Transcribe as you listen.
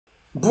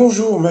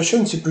Bonjour, ma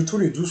chaîne c'est plutôt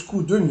les 12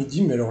 coups de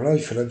midi, mais alors là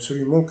il fallait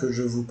absolument que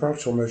je vous parle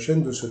sur ma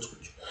chaîne de ce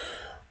truc.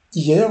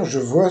 Hier je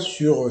vois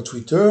sur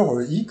Twitter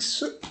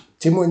X,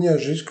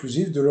 témoignage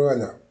exclusif de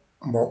Loana.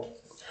 Bon,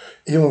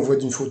 et on voit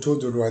une photo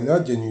de Loana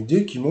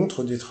dénudée qui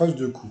montre des traces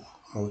de coups.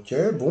 Ok,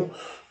 bon,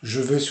 je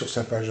vais sur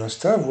sa page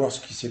Insta voir ce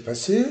qui s'est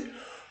passé.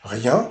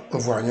 Rien, on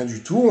voit rien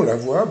du tout, on la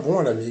voit,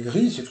 bon elle a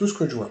maigri, c'est tout ce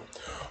que je vois.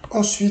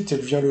 Ensuite,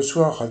 elle vient le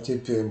soir à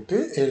TPMP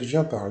et elle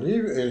vient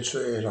parler,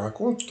 elle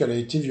raconte qu'elle a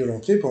été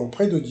violentée pendant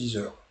près de 10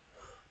 heures.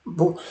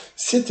 Bon,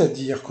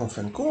 c'est-à-dire qu'en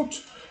fin de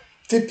compte,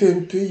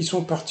 TPMP, ils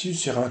sont partis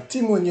sur un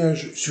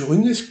témoignage, sur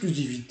une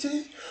exclusivité,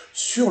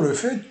 sur le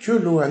fait que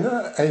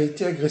Loana a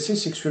été agressée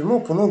sexuellement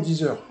pendant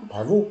 10 heures.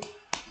 Bravo.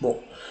 Bon,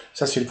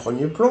 ça c'est le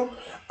premier plan.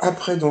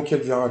 Après, donc,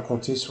 elle vient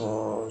raconter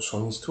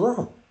son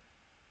histoire.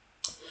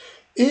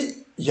 Et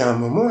il y a un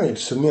moment, elle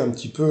se met un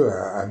petit peu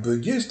à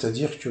bugger,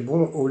 c'est-à-dire que,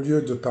 bon, au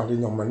lieu de parler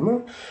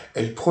normalement,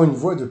 elle prend une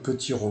voix de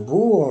petit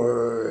robot,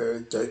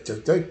 tac,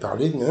 tac, tac,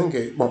 parler,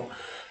 dingue, bon.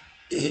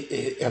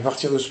 Et à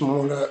partir de ce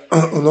moment-là,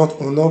 on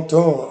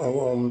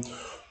entend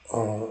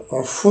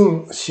en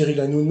fond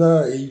Cyril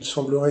Hanouna, et il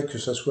semblerait que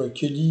ça soit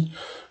Kelly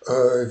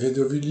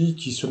Vedovili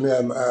qui se met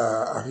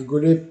à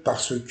rigoler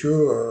parce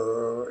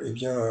que eh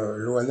bien,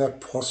 Loana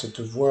prend cette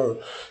voix,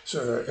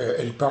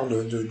 elle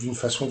parle d'une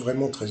façon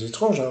vraiment très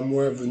étrange, hein,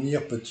 moi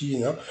venir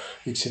petit, hein,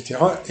 etc.,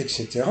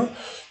 etc.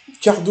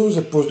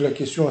 Cardoz pose la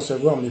question à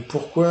savoir mais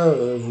pourquoi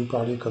vous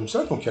parlez comme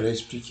ça. Donc elle a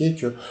expliqué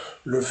que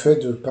le fait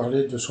de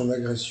parler de son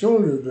agression,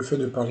 le fait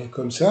de parler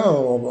comme ça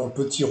en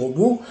petit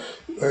robot,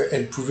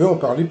 elle pouvait en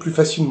parler plus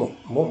facilement.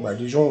 Bon, bah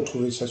les gens ont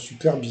trouvé ça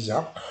super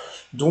bizarre.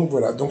 Donc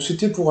voilà, donc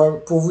c'était pour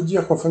vous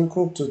dire qu'en fin de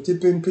compte,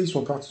 TPMP, ils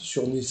sont partis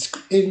sur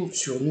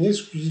sur une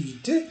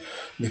exclusivité,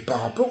 mais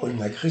par rapport à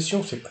une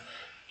agression, c'est pas...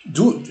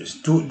 D'où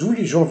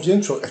les gens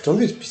viennent sur...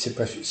 Attendez, puis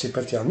c'est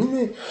pas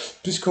terminé,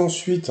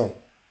 puisqu'ensuite...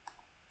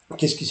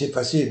 Qu'est-ce qui s'est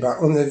passé? Ben,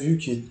 on a vu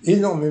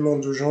qu'énormément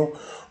de gens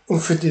ont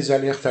fait des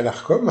alertes à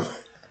l'ARCOM.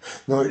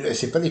 Non,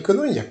 c'est pas des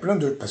conneries, il y a plein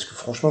de... Parce que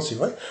franchement, c'est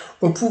vrai.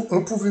 On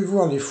pouvait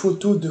voir les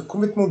photos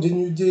complètement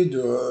dénudées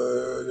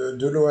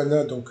de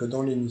Loana donc,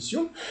 dans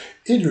l'émission.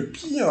 Et le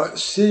pire,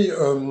 c'est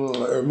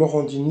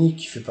Morandini,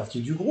 qui fait partie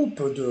du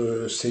groupe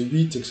de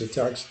C8,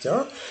 etc., etc.,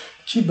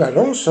 qui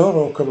balance, hein,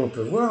 comme on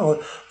peut voir,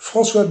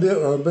 François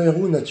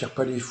Bayrou n'attire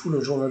pas les foules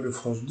au journal de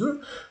France 2.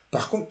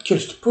 Par contre,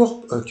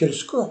 quel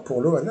score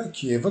pour Loana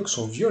qui évoque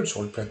son viol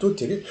sur le plateau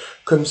télé,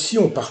 comme si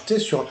on partait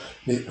sur...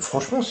 Mais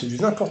franchement, c'est du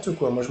n'importe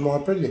quoi. Moi, je me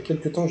rappelle, il y a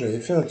quelques temps, j'avais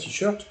fait un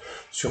t-shirt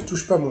sur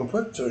Touche pas mon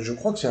pote. Je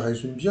crois que ça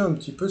résume bien un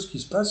petit peu ce qui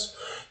se passe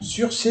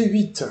sur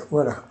C8.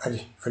 Voilà.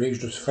 Allez,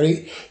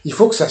 il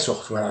faut que ça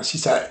sorte. Voilà.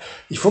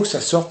 Il faut que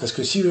ça sorte parce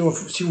que si vous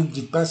ne le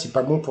dites pas, c'est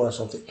pas bon pour la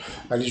santé.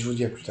 Allez, je vous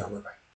dis à plus tard. Bye bye.